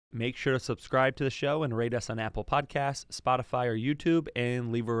make sure to subscribe to the show and rate us on Apple Podcasts, Spotify, or YouTube,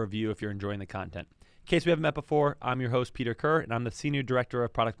 and leave a review if you're enjoying the content. In case we haven't met before, I'm your host, Peter Kerr, and I'm the Senior Director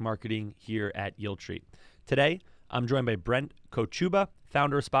of Product Marketing here at Yieldstreet. Today, I'm joined by Brent Kochuba,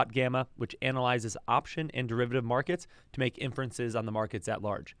 founder of SpotGamma, which analyzes option and derivative markets to make inferences on the markets at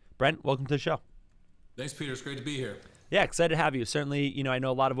large. Brent, welcome to the show. Thanks, Peter. It's great to be here. Yeah, excited to have you. Certainly, I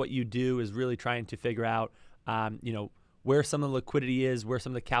know a lot of what you do is really trying to figure out, where some of the liquidity is, where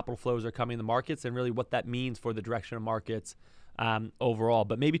some of the capital flows are coming in the markets, and really what that means for the direction of markets overall.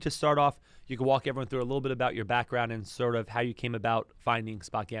 But maybe to start off, you could walk everyone through a little bit about your background and sort of how you came about finding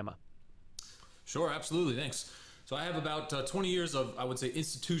SpotGamma. Sure, absolutely. Thanks. So I have about 20 years of, I would say,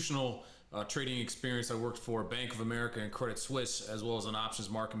 institutional trading experience. I worked for Bank of America and Credit Suisse, as well as in options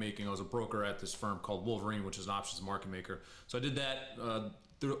market making. I was a broker at this firm called Wolverine, which is an options market maker. So I did that.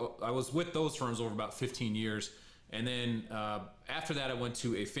 I was with those firms over about 15 years. And then after that, I went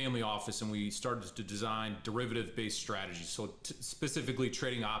to a family office and we started to design derivative-based strategies. So specifically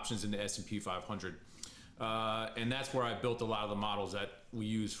trading options in the S&P 500. And that's where I built a lot of the models that we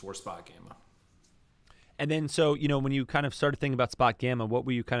use for SpotGamma. And then, so, when you kind of started thinking about SpotGamma, what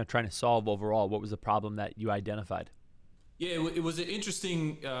were you kind of trying to solve overall? What was the problem that you identified? Yeah, it was an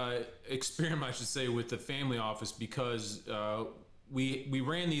interesting experiment, I should say, with the family office because we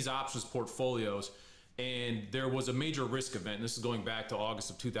ran these options portfolios. And there was a major risk event, and this is going back to August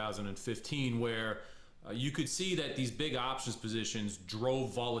of 2015, where you could see that these big options positions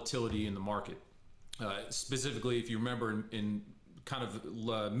drove volatility in the market. Specifically, if you remember, in kind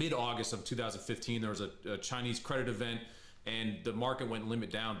of mid-August of 2015, there was a Chinese credit event, and the market went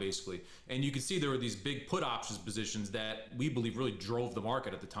limit down, basically. And you could see there were these big put options positions that we believe really drove the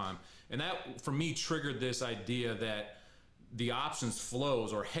market at the time. And that, for me, triggered this idea that the options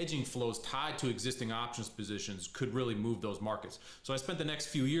flows or hedging flows tied to existing options positions could really move those markets. So I spent the next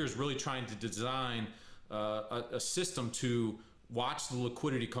few years really trying to design a system to watch the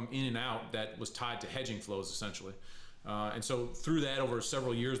liquidity come in and out that was tied to hedging flows, essentially. And so through that, over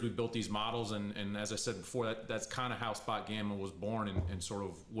several years, we built these models. And as I said before, that's kind of how SpotGamma was born and sort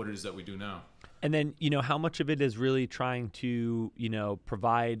of what it is that we do now. And then, how much of it is really trying to,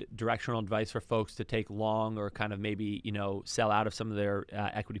 provide directional advice for folks to take long or kind of maybe, sell out of some of their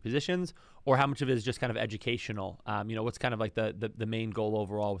equity positions, or how much of it is just kind of educational? What's kind of like the main goal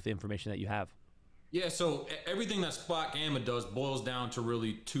overall with the information that you have? Yeah, so everything that SpotGamma does boils down to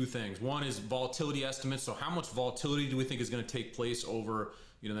really two things. One is volatility estimates. So how much volatility do we think is going to take place over,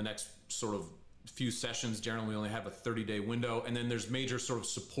 the next sort of few sessions? Generally, we only have a 30-day window. And then there's major sort of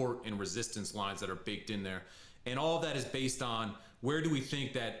support and resistance lines that are baked in there. And all of that is based on where do we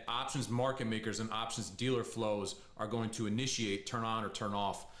think that options market makers and options dealer flows are going to initiate, turn on or turn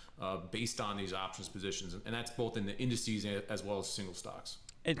off based on these options positions. And that's both in the indices as well as single stocks.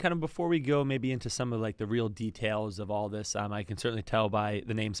 And kind of before we go maybe into some of like the real details of all this, I can certainly tell by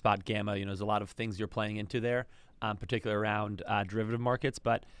the name SpotGamma, there's a lot of things you're playing into there, particularly around derivative markets.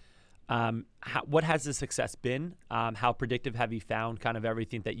 But what has the success been? How predictive have you found kind of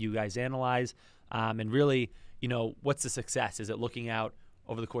everything that you guys analyze? And really, what's the success? Is it looking out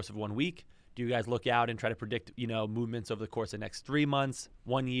over the course of 1 week? Do you guys look out and try to predict, movements over the course of the next 3 months,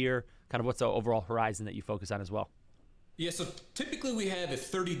 1 year? Kind of what's the overall horizon that you focus on as well? Yeah, so typically we have a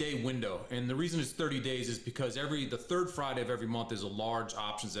 30-day window. And the reason it's 30 days is because the third Friday of every month is a large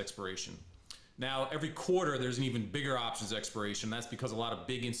options expiration. Now, every quarter, there's an even bigger options expiration. That's because a lot of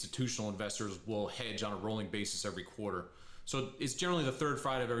big institutional investors will hedge on a rolling basis every quarter. So it's generally the third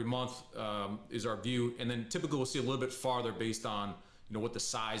Friday of every month is our view. And then typically we'll see a little bit farther based on what the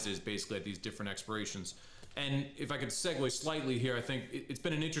size is basically at these different expirations. And if I could segue slightly here, I think it's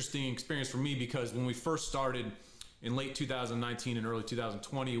been an interesting experience for me because when we first started in late 2019 and early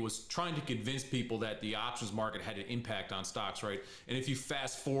 2020, it was trying to convince people that the options market had an impact on stocks, right? And if you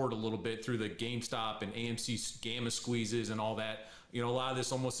fast forward a little bit through the GameStop and AMC gamma squeezes and all that, a lot of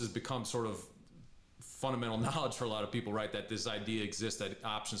this almost has become sort of fundamental knowledge for a lot of people, right? That this idea exists that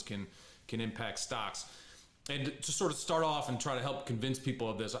options can impact stocks. And to sort of start off and try to help convince people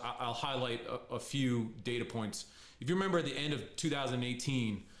of this, I'll highlight a few data points. If you remember at the end of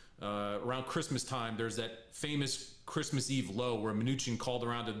 2018, around Christmas time, there's that famous Christmas Eve low where Mnuchin called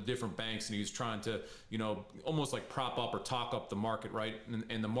around to the different banks and he was trying to, almost like prop up or talk up the market, right?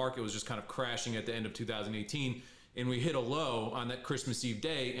 And the market was just kind of crashing at the end of 2018. And we hit a low on that Christmas Eve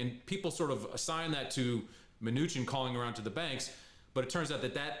day, and people sort of assign that to Mnuchin calling around to the banks. But it turns out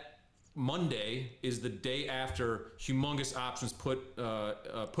that Monday is the day after humongous options put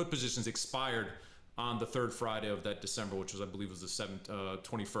positions expired on the third Friday of that December, which was, I believe, was the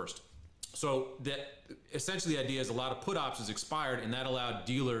 21st. So that essentially the idea is a lot of put options expired, and that allowed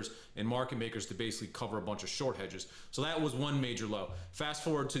dealers and market makers to basically cover a bunch of short hedges. So that was one major low. Fast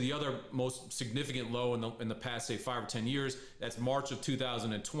forward to the other most significant low in the past, say, 5 or 10 years. That's March of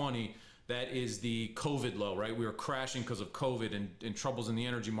 2020. That is the COVID low, right? We were crashing because of COVID and troubles in the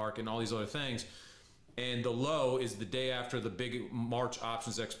energy market and all these other things. And the low is the day after the big March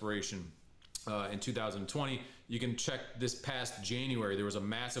options expiration in 2020. You can check this past January. There was a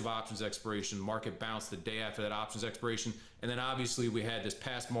massive options expiration. Market bounced the day after that options expiration. And then obviously we had this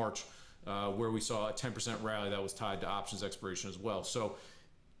past March where we saw a 10% rally that was tied to options expiration as well. So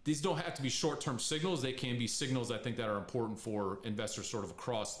these don't have to be short-term signals. They can be signals, I think, that are important for investors sort of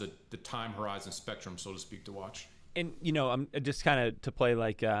across the time horizon spectrum, so to speak, to watch. And, I'm just kind of to play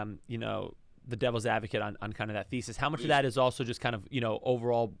like, the devil's advocate on kind of that thesis. How much of that is also just kind of,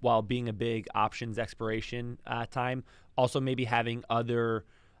 overall, while being a big options expiration time, also maybe having other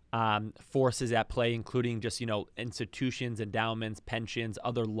forces at play, including just, institutions, endowments, pensions,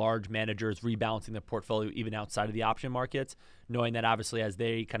 other large managers rebalancing their portfolio even outside of the option markets, knowing that obviously as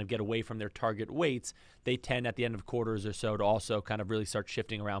they kind of get away from their target weights, they tend at the end of quarters or so to also kind of really start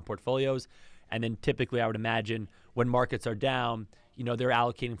shifting around portfolios. And then typically I would imagine when markets are down, they're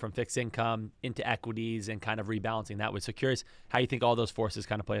allocating from fixed income into equities and kind of rebalancing that way. So curious how you think all those forces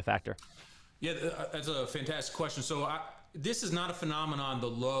kind of play a factor. Yeah, that's a fantastic question. So this is not a phenomenon, the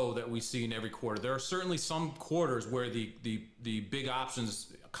low that we see in every quarter. There are certainly some quarters where the big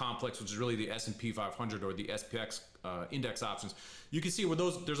options complex, which is really the S&P 500 or the SPX index options, you can see where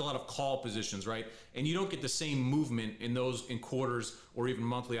there's a lot of call positions, right? And you don't get the same movement in quarters or even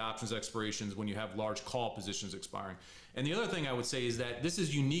monthly options expirations when you have large call positions expiring. And the other thing I would say is that this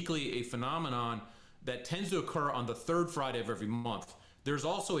is uniquely a phenomenon that tends to occur on the third Friday of every month. There's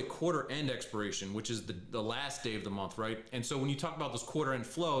also a quarter end expiration, which is the last day of the month, right? And so when you talk about those quarter end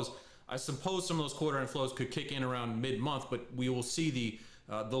flows, I suppose some of those quarter end flows could kick in around mid-month, but we will see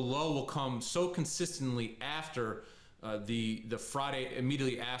the low will come so consistently after the Friday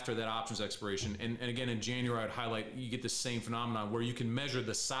immediately after that options expiration. And again, in January, I'd highlight you get the same phenomenon where you can measure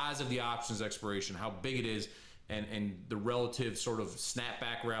the size of the options expiration, how big it is, and the relative sort of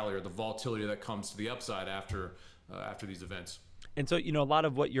snapback rally or the volatility that comes to the upside after these events. And so, a lot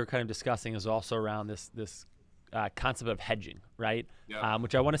of what you're kind of discussing is also around this concept of hedging, right? Yeah.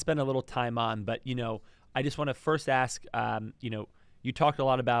 Which I want to spend a little time on. But, I just want to first ask, you talked a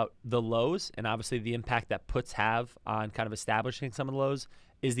lot about the lows and obviously the impact that puts have on kind of establishing some of the lows.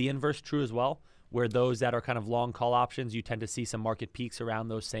 Is the inverse true as well, where those that are kind of long call options, you tend to see some market peaks around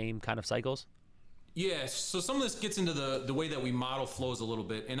those same kind of cycles? Yeah, so some of this gets into the way that we model flows a little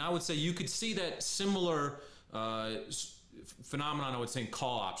bit. And I would say you could see that similar phenomenon, I would say, in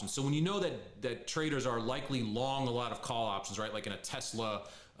call options. So when you know that traders are likely long a lot of call options, right, like in a Tesla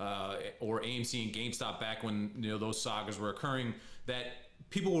or AMC and GameStop back when those sagas were occurring, that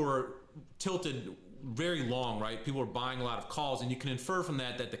people were tilted very long, right? People were buying a lot of calls, and you can infer from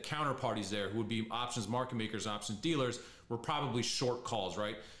that the counterparties there, who would be options market makers, options dealers, were probably short calls,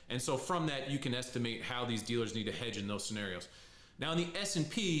 right? And so from that, you can estimate how these dealers need to hedge in those scenarios. Now in the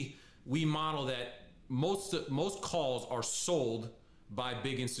S&P, we model that most calls are sold by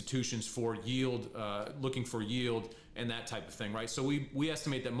big institutions for yield, looking for yield and that type of thing, right? So we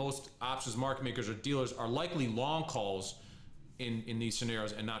estimate that most options market makers or dealers are likely long calls in these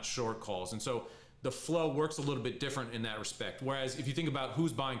scenarios and not short calls. And so the flow works a little bit different in that respect. Whereas if you think about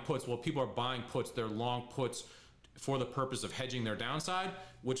who's buying puts, well, people are buying puts, they're long puts for the purpose of hedging their downside,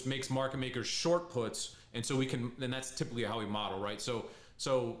 which makes market makers short puts. And so and that's typically how we model, right? So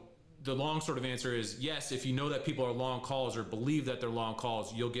the long sort of answer is yes, if you know that people are long calls or believe that they're long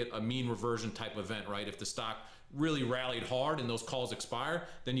calls, you'll get a mean reversion type event, right? If the stock really rallied hard and those calls expire,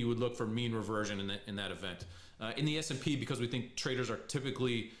 then you would look for mean reversion in that event. In the S&P, because we think traders are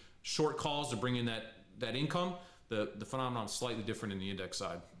typically short calls to bring in that income, the phenomenon is slightly different in the index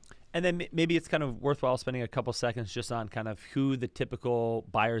side. And then maybe it's kind of worthwhile spending a couple seconds just on kind of who the typical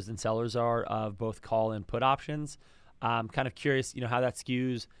buyers and sellers are of both call and put options. Kind of curious, how that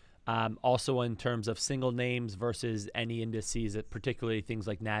skews. Also in terms of single names versus any indices, particularly things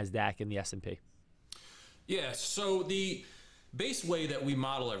like NASDAQ and the S&P. Yeah, so the base way that we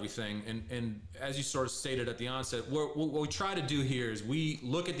model everything, and as you sort of stated at the onset, what we try to do here is we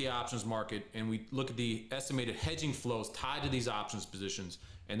look at the options market and we look at the estimated hedging flows tied to these options positions,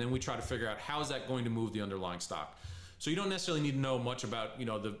 and then we try to figure out how is that going to move the underlying stock. So you don't necessarily need to know much about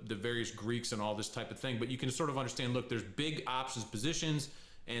the various Greeks and all this type of thing, but you can sort of understand, look, there's big options positions,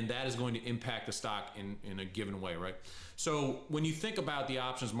 and that is going to impact the stock in a given way, right? So when you think about the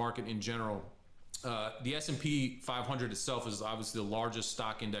options market in general, The S&P 500 itself is obviously the largest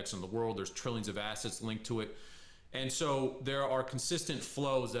stock index in the world. There's trillions of assets linked to it. And so there are consistent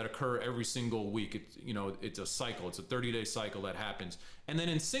flows that occur every single week. It's a cycle. It's a 30-day cycle that happens. And then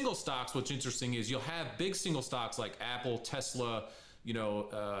in single stocks, what's interesting is you'll have big single stocks like Apple, Tesla,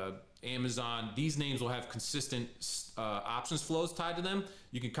 Amazon. These names will have consistent options flows tied to them.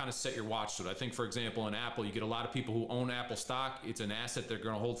 You can kind of set your watch to it. I think, for example, in Apple, you get a lot of people who own Apple stock. It's an asset they're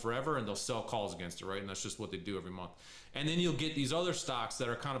going to hold forever, and they'll sell calls against it, right? And that's just what they do every month. And then you'll get these other stocks that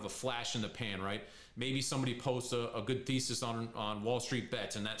are kind of a flash in the pan, right? Maybe somebody posts a good thesis on Wall Street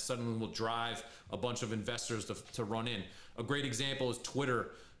bets, and that suddenly will drive a bunch of investors to run in. A great example is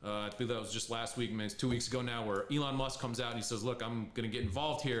Twitter. I believe that was just last week, it's 2 weeks ago now, where Elon Musk comes out and he says, look, I'm going to get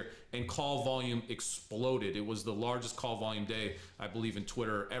involved here. And call volume exploded. It was the largest call volume day, I believe, in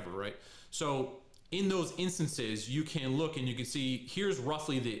Twitter ever, right? So in those instances, you can look and you can see here's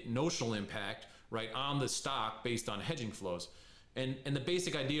roughly the notional impact, right, on the stock based on hedging flows. And the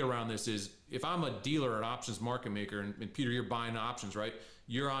basic idea around this is if I'm a dealer, an options market maker, and Peter, you're buying options, right?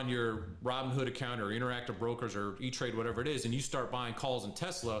 You're on your Robinhood account or Interactive Brokers or E-Trade, whatever it is, and you start buying calls in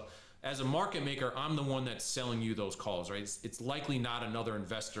Tesla. As a market maker, I'm the one that's selling you those calls, right? It's likely not another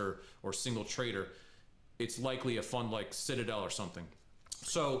investor or single trader. It's likely a fund like Citadel or something.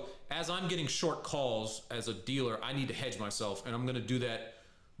 So as I'm getting short calls as a dealer, I need to hedge myself, and I'm going to do that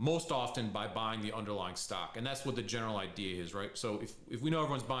most often by buying the underlying stock. And that's what the general idea is, right? So if we know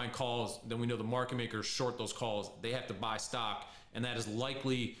everyone's buying calls, then we know the market makers short those calls. They have to buy stock, and that is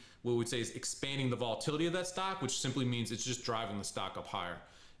likely what we would say is expanding the volatility of that stock, which simply means it's just driving the stock up higher.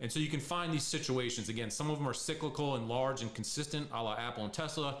 And so you can find these situations. Again, some of them are cyclical and large and consistent, a la Apple and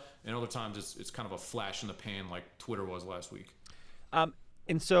Tesla, and other times it's kind of a flash in the pan like Twitter was last week.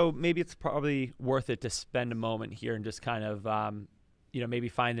 And so maybe it's probably worth it to spend a moment here and just kind of maybe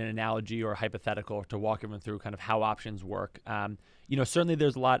find an analogy or a hypothetical to walk everyone through kind of how options work. Certainly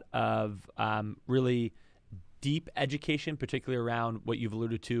there's a lot of really deep education, particularly around what you've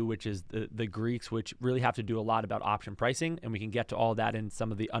alluded to, which is the Greeks, which really have to do a lot about option pricing. And we can get to all that in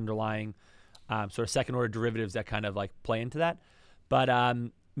some of the underlying sort of second order derivatives that kind of like play into that. But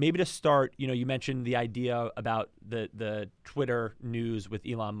maybe to start, you mentioned the idea about the Twitter news with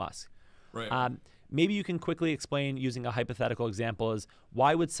Elon Musk. Right. Maybe you can quickly explain, using a hypothetical example, is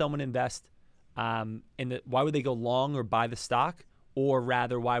why would someone invest why would they go long or buy the stock, or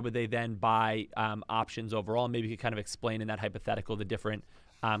rather why would they then buy options overall? Maybe you could kind of explain in that hypothetical the different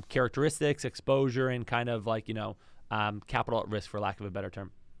characteristics, exposure, and kind of like capital at risk, for lack of a better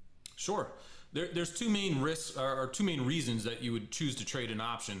term. Sure. There's two main risks or two main reasons that you would choose to trade an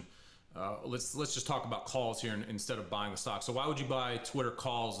option. Let's just talk about calls here instead of buying the stock. So why would you buy Twitter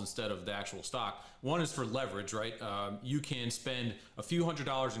calls instead of the actual stock? One is for leverage, right? You can spend a few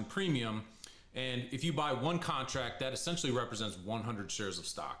 $100s in premium, and if you buy one contract, that essentially represents 100 shares of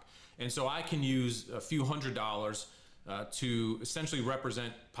stock. And so I can use a few $100s to essentially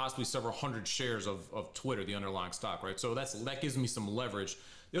represent possibly several hundred shares of Twitter, the underlying stock, right? So that gives me some leverage.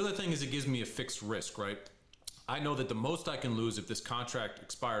 The other thing is it gives me a fixed risk, right? I know that the most I can lose if this contract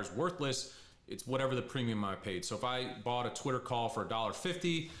expires worthless, it's whatever the premium I paid. So if I bought a Twitter call for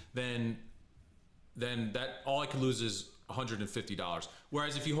 $1.50, then that all I can lose is $150.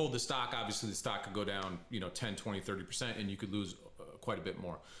 Whereas if you hold the stock, obviously the stock could go down, 10, 20, 30%, and you could lose quite a bit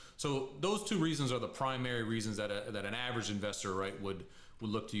more. So those two reasons are the primary reasons that an average investor, right, would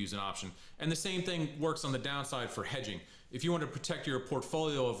look to use an option. And the same thing works on the downside for hedging. If you want to protect your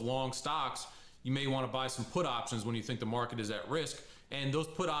portfolio of long stocks, you may want to buy some put options when you think the market is at risk, and those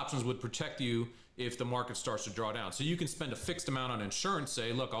put options would protect you if the market starts to draw down. So you can spend a fixed amount on insurance,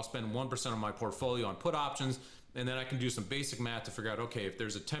 say, look, I'll spend 1% of my portfolio on put options, and then I can do some basic math to figure out, okay, if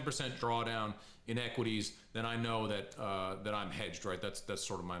there's a 10% drawdown in equities, then I know that I'm hedged, right? That's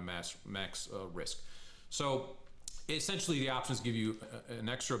sort of my max risk. So essentially the options give you an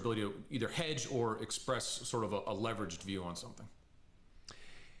extra ability to either hedge or express sort of a leveraged view on something.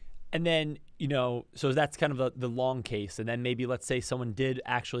 And then, so that's kind of the long case. And then maybe let's say someone did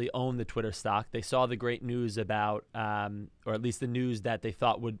actually own the Twitter stock. They saw the great news about, or at least the news that they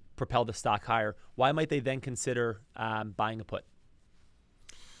thought would propel the stock higher. Why might they then consider buying a put?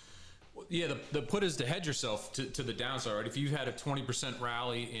 Yeah, the put is to hedge yourself to the downside, right? If you've had a 20%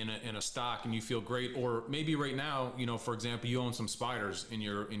 rally in a stock and you feel great, or maybe right now, for example, you own some spiders in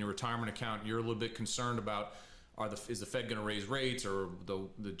your retirement account, you're a little bit concerned about is the Fed going to raise rates, or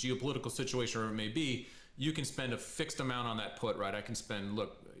the geopolitical situation, or it may be, you can spend a fixed amount on that put, right? I can spend,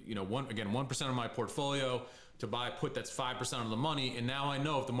 1% of my portfolio, to buy a put that's 5% of the money. And now I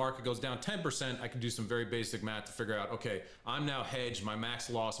know if the market goes down 10%, I can do some very basic math to figure out, okay, I'm now hedged. My max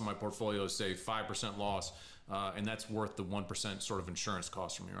loss in my portfolio is, say, 5% loss. And that's worth the 1% sort of insurance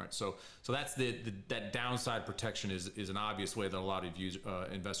cost for me, right? So that's that downside protection is an obvious way that a lot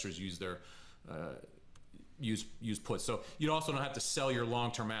of investors use their use puts. So you also don't have to sell your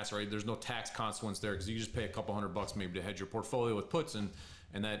long-term asset, right? There's no tax consequence there because you just pay a couple $100 maybe to hedge your portfolio with puts, and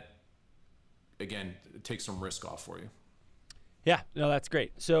that again takes some risk off for you. Yeah, no, that's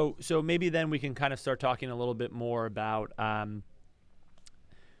great. So maybe then we can kind of start talking a little bit more about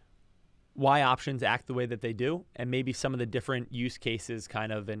why options act the way that they do, and maybe some of the different use cases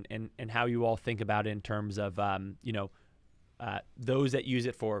kind of, and how you all think about it in terms of, those that use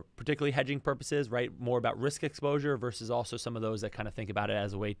it for particularly hedging purposes, right? More about risk exposure versus also some of those that kind of think about it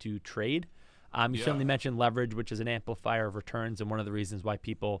as a way to trade. You certainly mentioned leverage, which is an amplifier of returns and one of the reasons why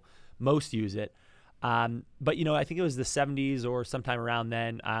people most use it. But, I think it was the 70s or sometime around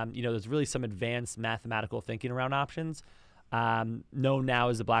then, there's really some advanced mathematical thinking around options. Known now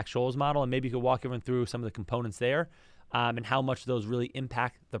as the Black-Scholes model, and maybe you could walk everyone through some of the components there, and how much those really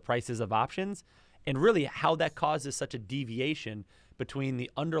impact the prices of options, and really how that causes such a deviation between the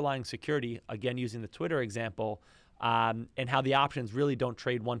underlying security, again using the Twitter example, and how the options really don't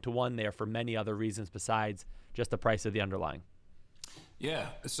trade one-to-one there for many other reasons besides just the price of the underlying. Yeah,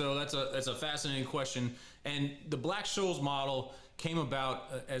 so that's a fascinating question, and the Black-Scholes model came about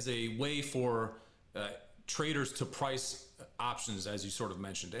as a way for traders to price options, as you sort of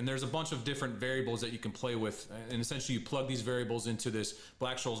mentioned. And there's a bunch of different variables that you can play with. And essentially you plug these variables into this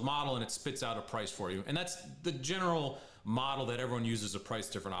Black-Scholes model and it spits out a price for you. And that's the general model that everyone uses to price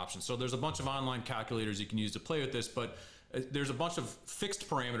different options. So there's a bunch of online calculators you can use to play with this, but there's a bunch of fixed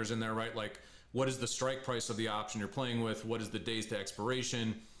parameters in there, right? Like what is the strike price of the option you're playing with? What is the days to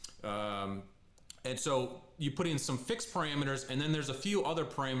expiration? And so you put in some fixed parameters, and then there's a few other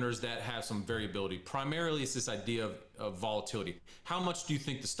parameters that have some variability. Primarily, it's this idea of volatility. How much do you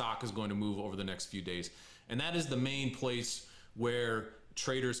think the stock is going to move over the next few days? And that is the main place where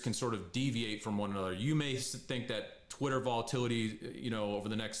traders can sort of deviate from one another. You may think that Twitter volatility, over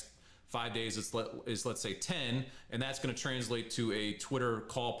the next 5 days is let's say 10, and that's going to translate to a Twitter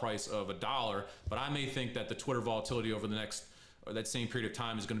call price of $1. But I may think that the Twitter volatility over the next that same period of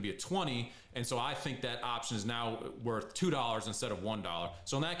time is going to be at 20, and so I think that option is now worth $2 instead of $1.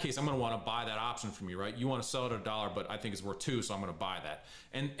 So in that case, I'm going to want to buy that option from you, right? You want to sell it at $1, but I think it's worth $2, so I'm going to buy that.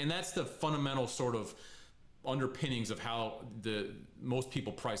 And that's the fundamental sort of underpinnings of how most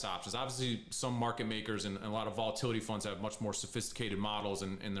people price options. Obviously, some market makers and a lot of volatility funds have much more sophisticated models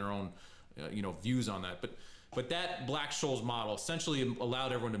and their own views on that. But that Black-Scholes model essentially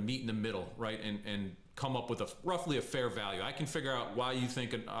allowed everyone to meet in the middle, right? And come up with roughly a fair value. I can figure out why you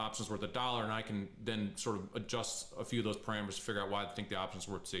think an option's worth $1, and I can then sort of adjust a few of those parameters to figure out why I think the option's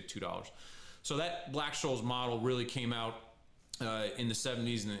worth, say, $2. So that Black-Scholes model really came out in the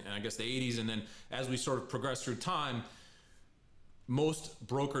 70s and I guess the 80s, and then as we sort of progress through time, most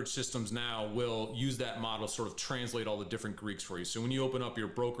brokerage systems now will use that model to sort of translate all the different Greeks for you. So when you open up your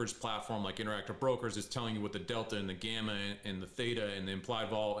brokerage platform like Interactive Brokers, it's telling you what the delta and the gamma and the theta and the implied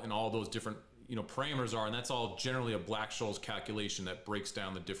vol and all those different parameters are, and that's all generally a Black-Scholes calculation that breaks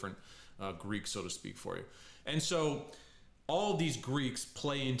down the different Greeks, so to speak, for you. And so all of these Greeks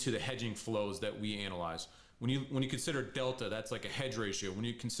play into the hedging flows that we analyze. When you consider delta, that's like a hedge ratio. When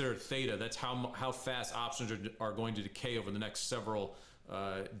you consider theta, that's how fast options are going to decay over the next several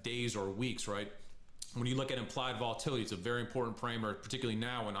days or weeks, right? When you look at implied volatility, it's a very important parameter, particularly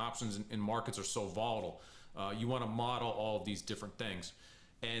now when options in markets are so volatile. You want to model all of these different things.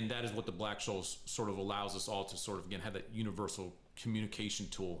 And that is what the Black-Scholes sort of allows us all to sort of, again, have that universal communication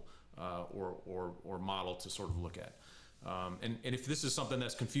tool or model to sort of look at. And if this is something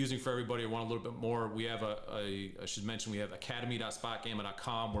that's confusing for everybody or want a little bit more, we have I should mention, we have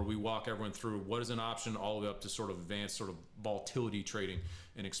academy.spotgamma.com where we walk everyone through what is an option all the way up to sort of advanced sort of volatility trading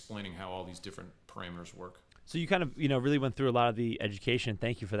and explaining how all these different parameters work. So you kind of, really went through a lot of the education.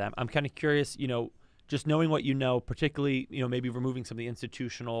 Thank you for that. I'm kind of curious, just knowing what particularly, maybe removing some of the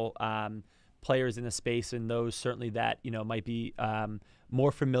institutional players in the space and those certainly that, might be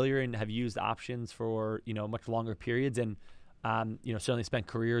more familiar and have used options for, much longer periods and, certainly spent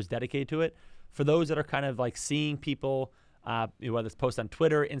careers dedicated to it. For those that are kind of like seeing people, whether it's post on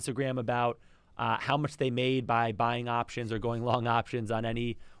Twitter, Instagram about how much they made by buying options or going long options on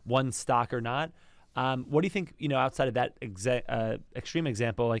any one stock or not, what do you think, outside of that extreme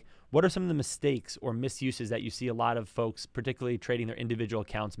example, like what are some of the mistakes or misuses that you see a lot of folks, particularly trading their individual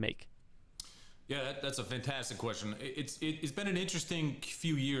accounts, make? Yeah, that's a fantastic question. It's been an interesting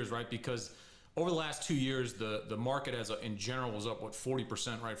few years, right? Because Over the last 2 years, the market in general was up,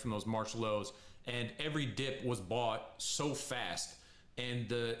 40%, right, from those March lows. And every dip was bought so fast. And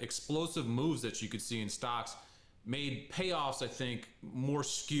the explosive moves that you could see in stocks made payoffs, I think, more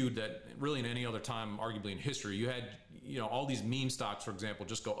skewed than really in any other time, arguably in history. You had, all these meme stocks, for example,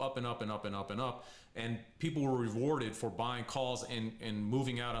 just go up and up and up and up and up. And people were rewarded for buying calls and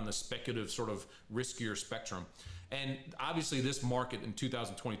moving out on the speculative sort of riskier spectrum. And obviously this market in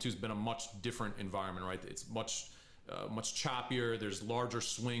 2022 has been a much different environment, right? It's much choppier. There's larger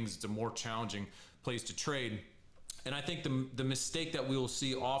swings. It's a more challenging place to trade. And I think the mistake that we will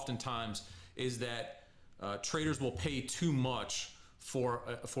see oftentimes is that traders will pay too much for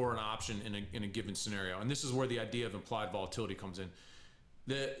an option in a given scenario. And this is where the idea of implied volatility comes in.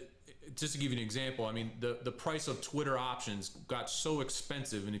 Just to give you an example, I mean, the price of Twitter options got so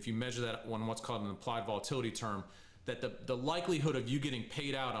expensive, and if you measure that on what's called an implied volatility term, that the likelihood of you getting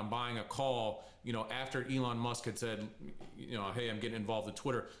paid out on buying a call, after Elon Musk had said, hey, I'm getting involved with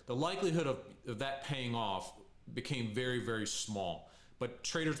Twitter, the likelihood of that paying off became very, very small. But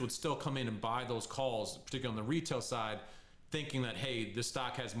traders would still come in and buy those calls, particularly on the retail side, thinking that, hey, this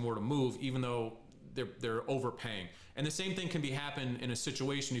stock has more to move, even though they're overpaying. And the same thing can happen in a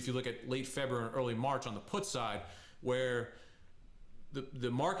situation if you look at late February and early March on the put side, where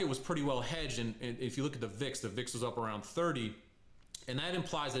the market was pretty well hedged. And if you look at the VIX was up around 30. And that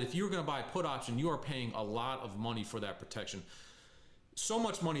implies that if you were going to buy a put option, you are paying a lot of money for that protection. So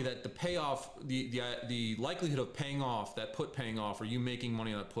much money that the payoff, the likelihood of paying off, that put paying off, or you making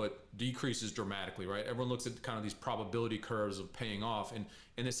money on that put, decreases dramatically, right? Everyone looks at kind of these probability curves of paying off. And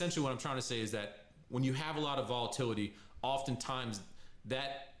essentially what I'm trying to say is that when you have a lot of volatility, oftentimes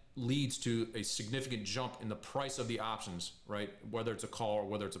that leads to a significant jump in the price of the options, right? Whether it's a call or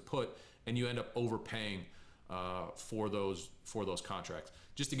whether it's a put, and you end up overpaying for those contracts.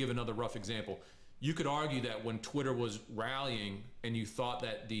 Just to give another rough example, you could argue that when Twitter was rallying and you thought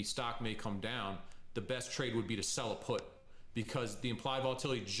that the stock may come down, the best trade would be to sell a put, because the implied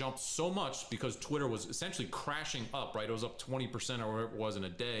volatility jumped so much because Twitter was essentially crashing up, right? It was up 20% or whatever it was in a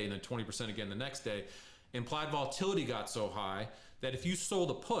day, and then 20% again the next day. Implied volatility got so high that if you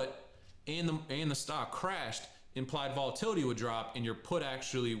sold a put and the stock crashed, implied volatility would drop and your put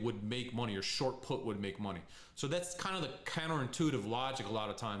actually would make money, your short put would make money. So that's kind of the counterintuitive logic a lot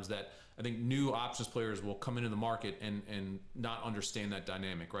of times that I think new options players will come into the market and not understand that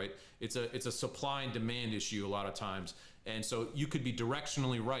dynamic, right? It's a supply and demand issue a lot of times. And so you could be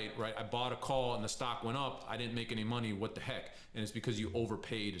directionally right? I bought a call and the stock went up. I didn't make any money. What the heck? And it's because you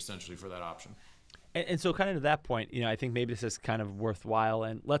overpaid essentially for that option. And so kind of to that point, I think maybe this is kind of worthwhile.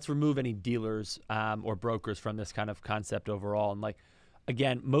 And let's remove any dealers or brokers from this kind of concept overall. And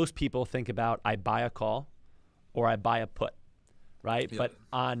again, most people think about I buy a call or I buy a put, right? Yep. But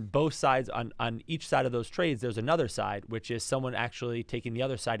on both sides, on each side of those trades, there's another side, which is someone actually taking the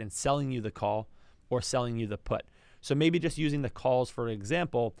other side and selling you the call or selling you the put. So maybe just using the calls for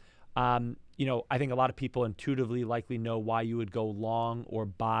example, I think a lot of people intuitively likely know why you would go long or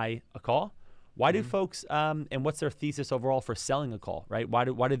buy a call. Why do folks, and what's their thesis overall for selling a call, right? Why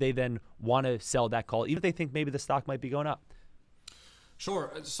do they then want to sell that call, even if they think maybe the stock might be going up?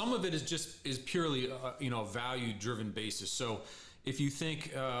 Sure. Some of it is purely, a value-driven basis. So if you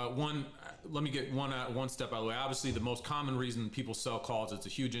think, let me get one step out of the way. Obviously, the most common reason people sell calls, it's a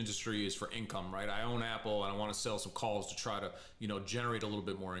huge industry, is for income, right? I own Apple and I want to sell some calls to try to, generate a little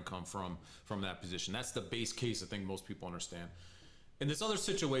bit more income from that position. That's the base case I think most people understand. In this other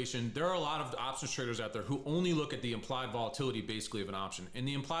situation, there are a lot of options traders out there who only look at the implied volatility basically of an option. And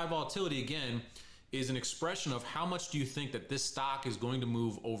the implied volatility, again, is an expression of how much do you think that this stock is going to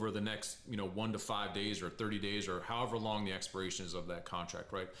move over the next 1 to 5 days or 30 days or however long the expiration is of that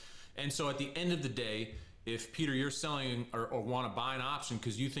contract, right? And so at the end of the day, if Peter, you're selling or want to buy an option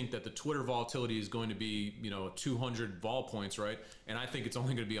because you think that the Twitter volatility is going to be 200 vol points, right? And I think it's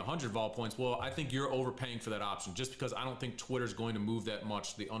only going to be 100 vol points. Well, I think you're overpaying for that option just because I don't think Twitter's going to move that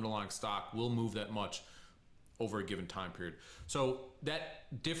much. The underlying stock will move that much over a given time period. So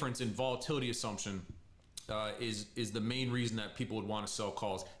that difference in volatility assumption is the main reason that people would want to sell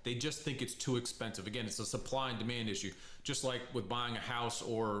calls. They just think it's too expensive. Again, it's a supply and demand issue, just like with buying a house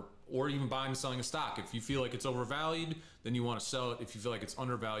or even buying and selling a stock. If you feel like it's overvalued, then you want to sell it. If you feel like it's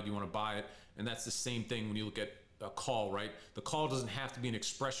undervalued, you want to buy it. And that's the same thing when you look at a call, right? The call doesn't have to be an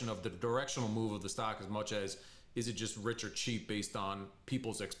expression of the directional move of the stock as much as is it just rich or cheap based on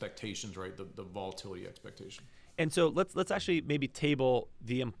people's expectations, right? The volatility expectation. And so let's actually maybe table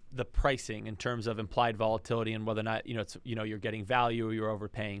the pricing in terms of implied volatility and whether or not it's you're getting value or you're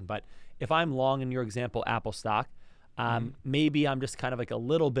overpaying. But if I'm long in your example Apple stock, maybe I'm just kind of like a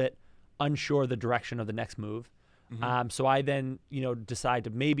little bit unsure of the direction of the next move. So I then, decide to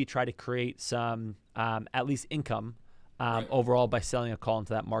maybe try to create some at least income overall by selling a call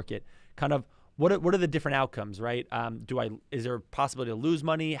into that market. Kind of what are the different outcomes, right? Is there a possibility to lose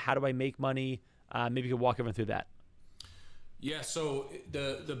money? How do I make money? Maybe you could walk everyone through that. Yeah. So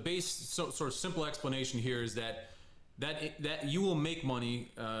the base sort of simple explanation here is that you will make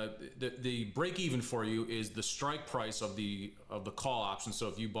money. The break even for you is the strike price of the call option. So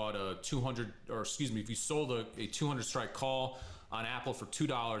if you bought if you sold a 200 strike call on Apple for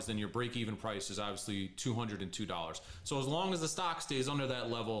 $2, then your break even price is obviously $202. So as long as the stock stays under that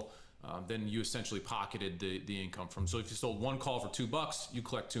level, then you essentially pocketed the income from. So if you sold one call for $2, you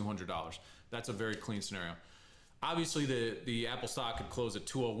collect $200. That's a very clean scenario. Obviously, the Apple stock could close at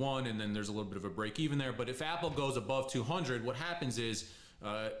 201, and then there's a little bit of a break even there. But if Apple goes above 200, what happens is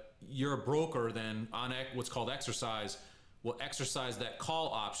you're a broker then on what's called exercise, will exercise that call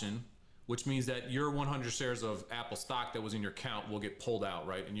option, which means that your 100 shares of Apple stock that was in your account will get pulled out,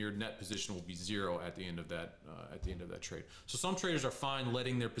 right? And your net position will be zero at the end of that trade. So some traders are fine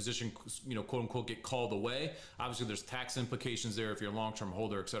letting their position, quote unquote, get called away. Obviously, there's tax implications there if you're a long-term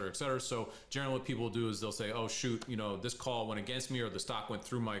holder, et cetera, et cetera. So generally, what people do is they'll say, "Oh shoot, this call went against me, or the stock went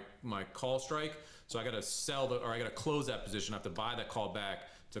through my call strike. So I got to sell or I got to close that position. I have to buy that call back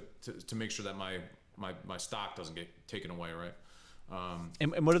to make sure that my stock doesn't get taken away, right?"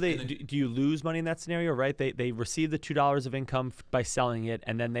 And what do they do? You lose money in that scenario, right? They receive the $2 of income by selling it,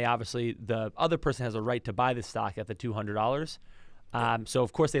 and then the other person has a right to buy the stock at the $200. So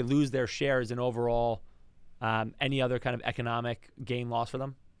of course they lose their shares, and overall, any other kind of economic gain loss for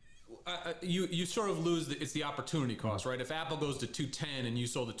them. You sort of lose it's the opportunity cost, right? If Apple goes to 210 and you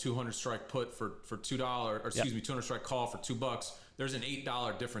sold a 200 strike put for $2, or excuse me, 200 strike call for $2, there's an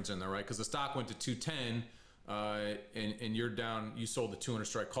 $8 difference in there, right? Because the stock went to 210. And you're down, you sold the 200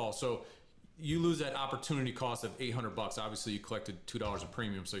 strike call. So you lose that opportunity cost of $800. Obviously you collected $2 in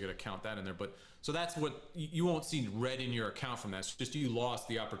premium, so you got to count that in there. But so that's what you won't see red in your account from that. It's just you lost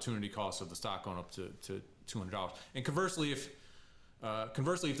the opportunity cost of the stock going up to $200. And conversely, if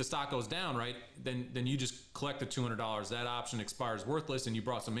the stock goes down, right, then you just collect the $200. That option expires worthless, and you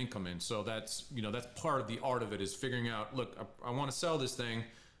brought some income in. So that's part of the art of it, is figuring out, look, I want to sell this thing.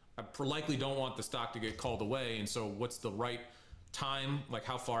 I likely don't want the stock to get called away, and so what's the right time? Like,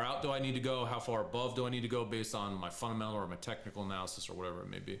 how far out do I need to go? How far above do I need to go based on my fundamental or my technical analysis or whatever it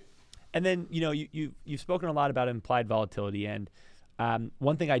may be? And then you've spoken a lot about implied volatility, and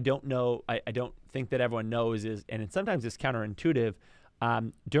one thing I don't know, I don't think that everyone knows is, and sometimes it's counterintuitive,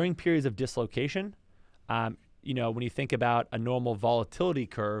 during periods of dislocation, when you think about a normal volatility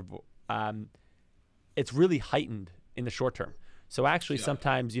curve, it's really heightened in the short term. So actually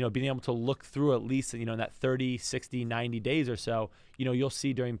sometimes, being able to look through at least, in that 30, 60, 90 days or so, you'll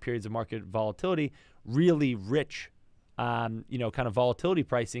see during periods of market volatility, really rich, kind of volatility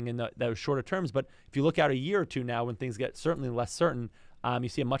pricing in those shorter terms. But if you look out a year or two now, when things get certainly less certain, you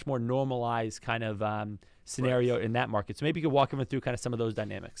see a much more normalized kind of scenario in that market. So maybe you could walk everyone through kind of some of those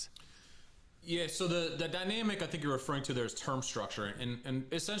dynamics. Yeah, so the dynamic I think you're referring to there is term structure. And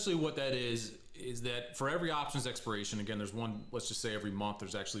essentially what that is that for every options expiration, again, there's one, let's just say every month,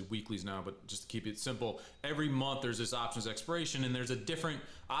 there's actually weeklies now, but just to keep it simple, every month there's this options expiration, and there's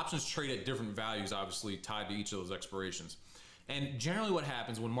options trade at different values, obviously tied to each of those expirations. And generally what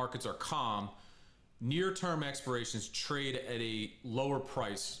happens when markets are calm, near-term expirations trade at a lower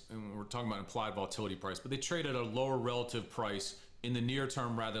price, and we're talking about implied volatility price, but they trade at a lower relative price in the near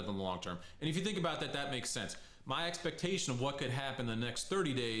term rather than the long term. And if you think about that, that makes sense. My expectation of what could happen in the next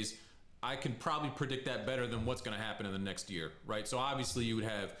 30 days, I can probably predict that better than what's going to happen in the next year, right? So obviously you would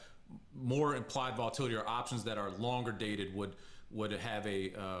have more implied volatility, or options that are longer dated would have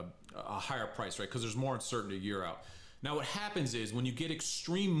a higher price, right? Because there's more uncertainty a year out. Now what happens is when you get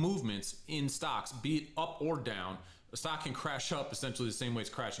extreme movements in stocks, be it up or down, a stock can crash up essentially the same way it's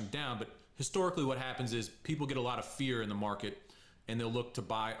crashing down. But historically what happens is people get a lot of fear in the market, and they'll look to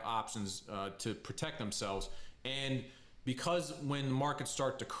buy options to protect themselves. And because when markets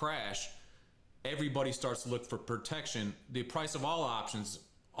start to crash, everybody starts to look for protection, the price of all options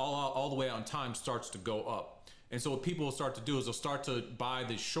all the way out in time starts to go up. And so what people will start to do is they'll start to buy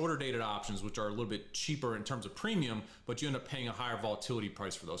the shorter dated options, which are a little bit cheaper in terms of premium, but you end up paying a higher volatility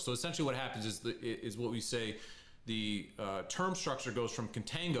price for those. So essentially what happens is what we say, the term structure goes from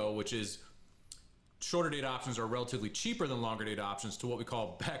contango, which is shorter date options are relatively cheaper than longer date options, to what we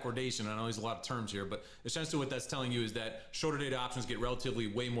call backwardation. I know there's a lot of terms here, but essentially what that's telling you is that shorter date options get relatively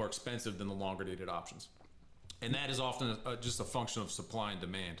way more expensive than the longer dated options. And that is often just a function of supply and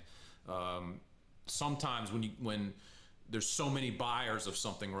demand. Sometimes when there's so many buyers of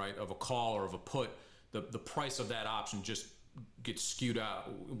something, right, of a call or of a put, the price of that option just gets skewed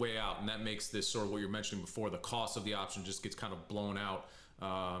out, way out, and that makes this sort of what you're mentioning before, the cost of the option just gets kind of blown out.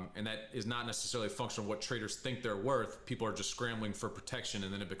 And that is not necessarily a function of what traders think they're worth. People are just scrambling for protection,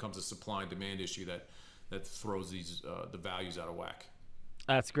 and then it becomes a supply and demand issue that throws these the values out of whack.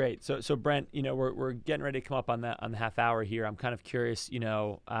 That's great. So Brent, we're getting ready to come up on the half hour here. I'm kind of curious, who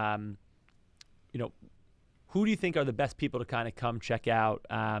do you think are the best people to kind of come check out,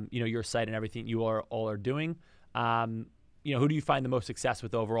 your site and everything you all are doing? Who do you find the most success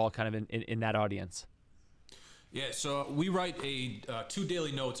with overall kind of in that audience? Yeah, so we write 2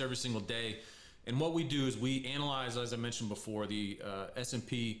 daily notes every single day. And what we do is we analyze, as I mentioned before, the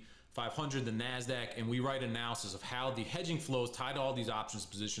S&P 500, the NASDAQ, and we write analysis of how the hedging flows tied to all these options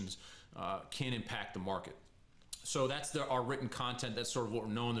positions can impact the market. So that's our written content. That's sort of what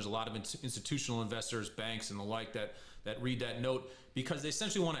we're known. There's a lot of institutional investors, banks, and the like that read that note because they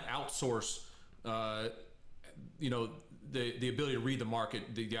essentially want to outsource, the ability to read the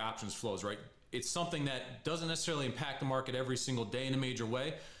market, the options flows, right? It's something that doesn't necessarily impact the market every single day in a major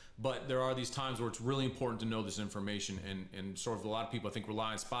way, but there are these times where it's really important to know this information, and sort of a lot of people I think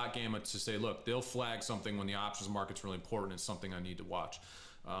rely on SpotGamma to say, look, they'll flag something when the options market's really important and something I need to watch.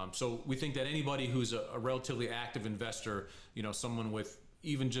 So we think that anybody who's a relatively active investor, someone with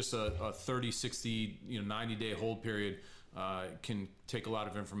even just a 30, 60, 90-day hold period, can take a lot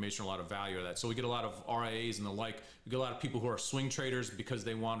of information, a lot of value of that. So we get a lot of RIAs and the like. We get a lot of people who are swing traders because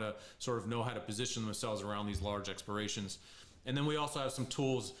they want to sort of know how to position themselves around these large expirations. And then we also have some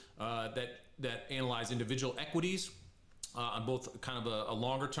tools that analyze individual equities on both kind of a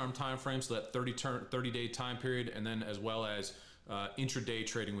longer term time frame, so that 30-day time period, and then as well as intraday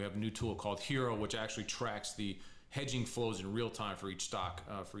trading. We have a new tool called Hero, which actually tracks the hedging flows in real time for each stock,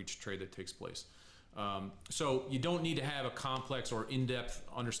 for each trade that takes place. So you don't need to have a complex or in-depth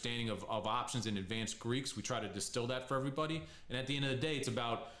understanding of options in advanced Greeks. We try to distill that for everybody. And at the end of the day, it's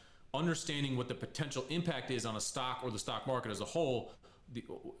about understanding what the potential impact is on a stock or the stock market as a whole,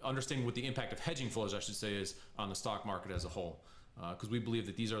 understanding what the impact of hedging flows, I should say, is on the stock market as a whole. Because we believe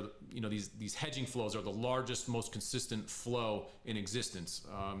that these are, these hedging flows are the largest, most consistent flow in existence.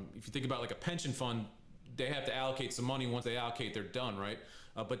 If you think about like a pension fund, they have to allocate some money. Once they allocate, they're done, right?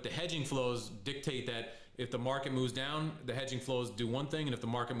 But the hedging flows dictate that if the market moves down, the hedging flows do one thing, and if the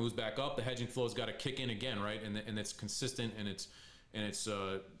market moves back up, the hedging flows got to kick in again, right? And it's consistent, and it's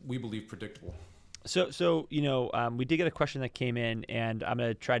we believe predictable. So we did get a question that came in, and I'm going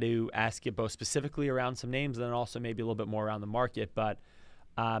to try to ask it both specifically around some names and then also maybe a little bit more around the market. But,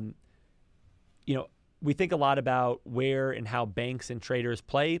 we think a lot about where and how banks and traders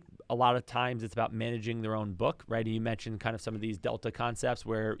play. A lot of times it's about managing their own book, right? And you mentioned kind of some of these delta concepts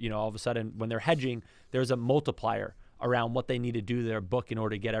where, all of a sudden when they're hedging, there's a multiplier around what they need to do to their book in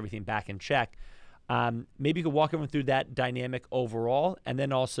order to get everything back in check. Maybe you could walk everyone through that dynamic overall, and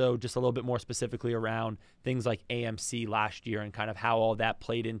then also just a little bit more specifically around things like AMC last year and kind of how all that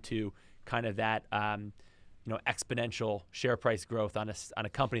played into kind of that, exponential share price growth on a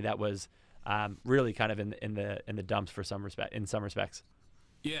company that was really kind of in the dumps in some respects.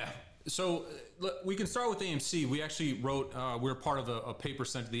 Yeah. So we can start with AMC. We actually wrote, we're part of a paper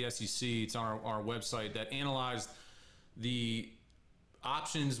sent to the SEC. It's on our website that analyzed the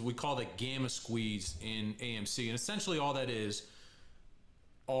options, we call it gamma squeeze in AMC. And essentially all that is,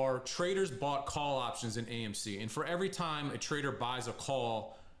 are traders bought call options in AMC. And for every time a trader buys a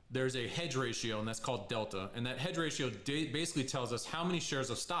call, there's a hedge ratio, and that's called delta. And that hedge ratio basically tells us how many shares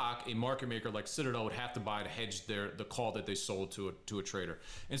of stock a market maker like Citadel would have to buy to hedge the call that they sold to a trader.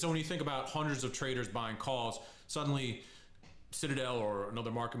 And so when you think about hundreds of traders buying calls, suddenly Citadel or another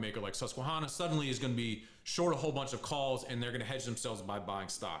market maker like Susquehanna suddenly is going to be short a whole bunch of calls, and they're going to hedge themselves by buying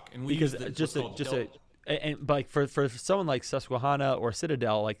stock. And we use for someone like Susquehanna or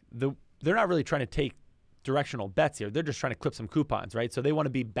Citadel, like they're not really trying to take directional bets here. They're just trying to clip some coupons, right? So they want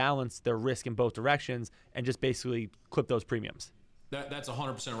to be balanced their risk in both directions and just basically clip those premiums. That's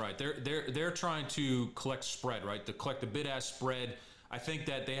 100% right. They're trying to collect spread, right? To collect the bid-ask spread. I think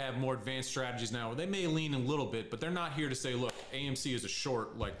that they have more advanced strategies now. They may lean a little bit, but they're not here to say, look, AMC is a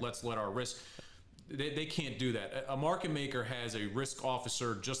short, like let's let our risk. They can't do that. A market maker has a risk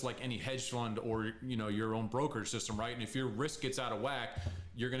officer just like any hedge fund or your own brokerage system, right? And if your risk gets out of whack,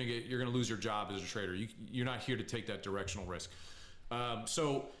 you're gonna lose your job as a trader. You're not here to take that directional risk.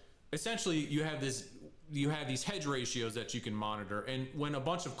 So essentially, you have these hedge ratios that you can monitor, and when a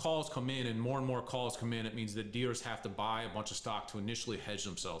bunch of calls come in and more calls come in, it means that dealers have to buy a bunch of stock to initially hedge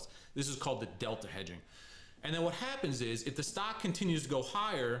themselves. This is called the delta hedging. And then what happens is, if the stock continues to go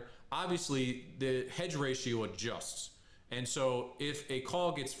higher, obviously the hedge ratio adjusts. And so if a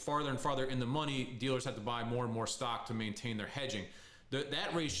call gets farther and farther in the money, dealers have to buy more and more stock to maintain their hedging.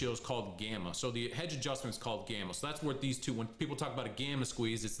 That ratio is called gamma. So the hedge adjustment is called gamma. So that's where these two, when people talk about a gamma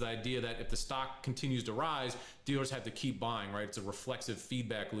squeeze, it's the idea that if the stock continues to rise, dealers have to keep buying, right? It's a reflexive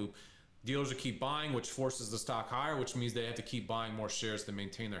feedback loop. Dealers will keep buying, which forces the stock higher, which means they have to keep buying more shares to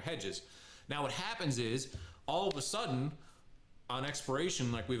maintain their hedges. Now what happens is, all of a sudden, on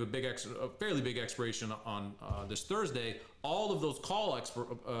expiration, like we have a fairly big expiration on this Thursday, all of those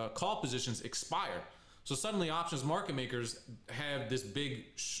call positions expire. So suddenly options market makers have this big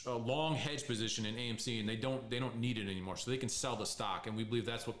long hedge position in AMC, and they don't need it anymore, so they can sell the stock, and we believe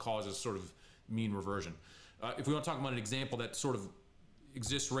that's what causes sort of mean reversion. If we want to talk about an example that sort of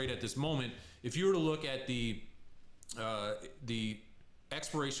exists right at this moment, if you were to look at the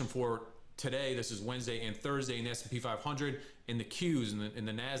expiration for today, this is Wednesday and Thursday in the S&P 500, and the Qs in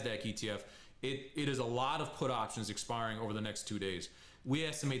the NASDAQ ETF, it is a lot of put options expiring over the next 2 days. We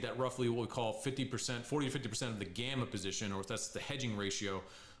estimate that roughly what we call 50%, 40 to 50% of the gamma position, or that's the hedging ratio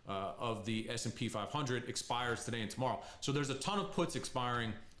of the S&P 500, expires today and tomorrow. So there's a ton of puts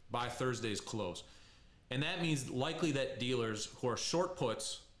expiring by Thursday's close. And that means likely that dealers who are short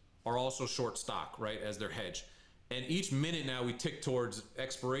puts are also short stock, right, as their hedge. And each minute now we tick towards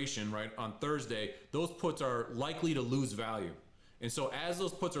expiration, right, on Thursday, those puts are likely to lose value. And so as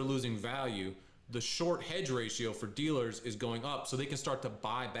those puts are losing value, the short hedge ratio for dealers is going up, so they can start to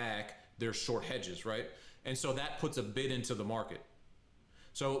buy back their short hedges, right? And so that puts a bid into the market.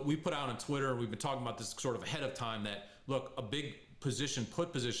 So we put out on Twitter, and we've been talking about this sort of ahead of time, that look, a big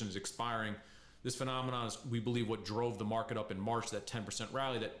put position is expiring. This phenomenon is, we believe, what drove the market up in March, that 10%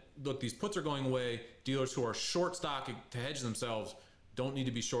 rally, that look, these puts are going away. Dealers who are short stock to hedge themselves don't need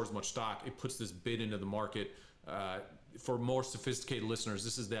to be short as much stock. It puts this bid into the market. For more sophisticated listeners,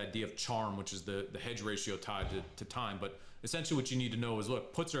 this is the idea of charm, which is the hedge ratio tied to time. But essentially what you need to know is,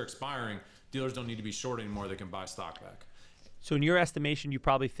 look, puts are expiring. Dealers don't need to be short anymore. They can buy stock back. So in your estimation, you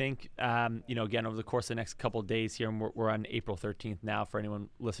probably think, again, over the course of the next couple of days here, and we're on April 13th now for anyone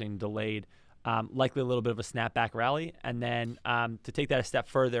listening delayed, likely a little bit of a snapback rally. And then to take that a step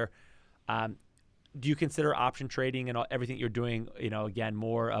further, do you consider option trading and everything you're doing, again,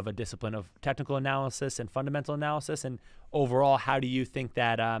 more of a discipline of technical analysis and fundamental analysis? And overall, how do you think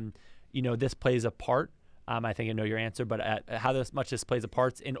that, this plays a part? I think I know your answer, but how much this plays a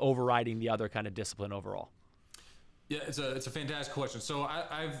part in overriding the other kind of discipline overall? Yeah, it's a fantastic question. So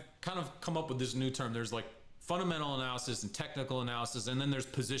I've kind of come up with this new term. There's like fundamental analysis and technical analysis, and then there's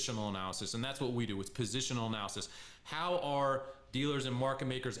positional analysis, and that's what we do. It's positional analysis. How are dealers and market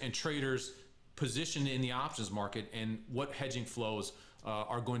makers and traders positioned in the options market, and what hedging flows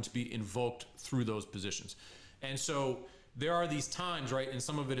are going to be invoked through those positions? And so there are these times, right, and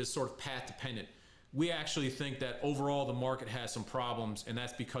some of it is sort of path dependent. We actually think that overall the market has some problems, and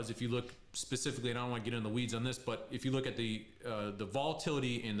that's because if you look specifically, and I don't want to get into the weeds on this, but if you look at the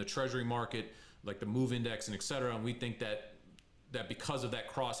volatility in the treasury market, like the MOVE index and et cetera, and we think that because of that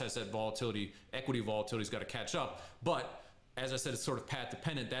cross-asset volatility, equity volatility's got to catch up. But as I said, it's sort of path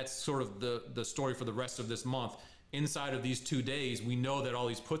dependent. That's sort of the story for the rest of this month. Inside of these 2 days, we know that all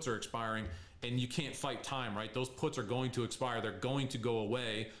these puts are expiring, and you can't fight time, right? Those puts are going to expire. They're going to go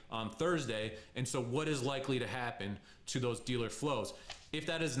away on Thursday. And so what is likely to happen to those dealer flows? If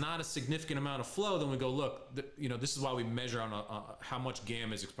that is not a significant amount of flow, then we go, look, this is why we measure on how much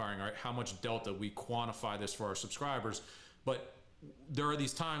gamma is expiring, right? How much delta. We quantify this for our subscribers. But there are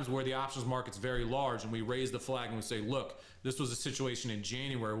these times where the options market's very large, and we raise the flag and we say, look, this was a situation in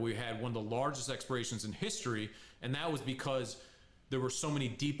January where we had one of the largest expirations in history, and that was because there were so many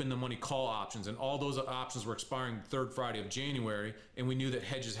deep in the money call options, and all those options were expiring the third Friday of January, and we knew that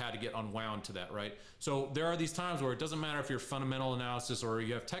hedges had to get unwound to that, right? So there are these times where it doesn't matter if you're fundamental analysis or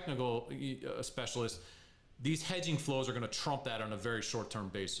you have technical specialists, these hedging flows are going to trump that on a very short-term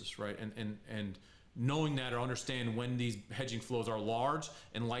basis, right? And knowing that, or understand when these hedging flows are large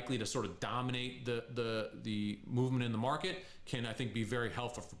and likely to sort of dominate the movement in the market can, I think, be very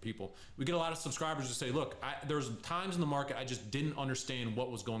helpful for people. We get a lot of subscribers who say, look, there's times in the market I just didn't understand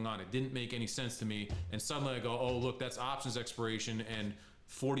what was going on. It didn't make any sense to me. And suddenly I go, oh, look, that's options expiration, and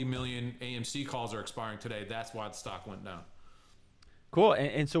 40 million AMC calls are expiring today. That's why the stock went down. Cool.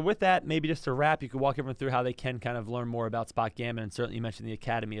 And so with that, maybe just to wrap, you could walk everyone through how they can kind of learn more about SpotGamma, and certainly you mentioned the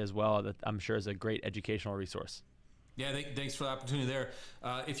Academy as well, that I'm sure is a great educational resource. Yeah, thanks for the opportunity there.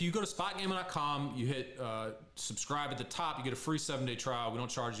 If you go to SpotGamma.com, you hit subscribe at the top, you get a free 7-day trial. We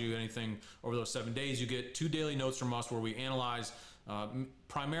don't charge you anything over those 7 days. You get 2 daily notes from us where we analyze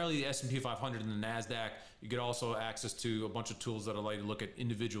primarily the S&P 500 and the NASDAQ. You get also access to a bunch of tools that allow you to look at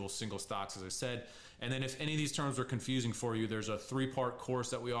individual single stocks, as I said. And then if any of these terms are confusing for you, there's a 3-part course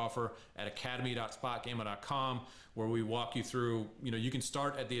that we offer at academy.spotgamma.com where we walk you through, you can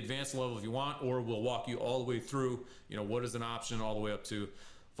start at the advanced level if you want, or we'll walk you all the way through, what is an option all the way up to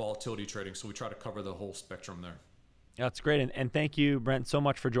volatility trading. So we try to cover the whole spectrum there. That's great. And thank you, Brent, so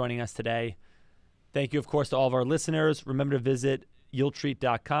much for joining us today. Thank you, of course, to all of our listeners. Remember to visit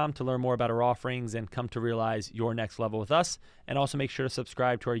yieldtreat.com to learn more about our offerings and come to realize your next level with us. And also make sure to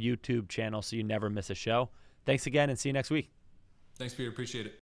subscribe to our YouTube channel so you never miss a show. Thanks again, and see you next week. Thanks, Peter. Appreciate it.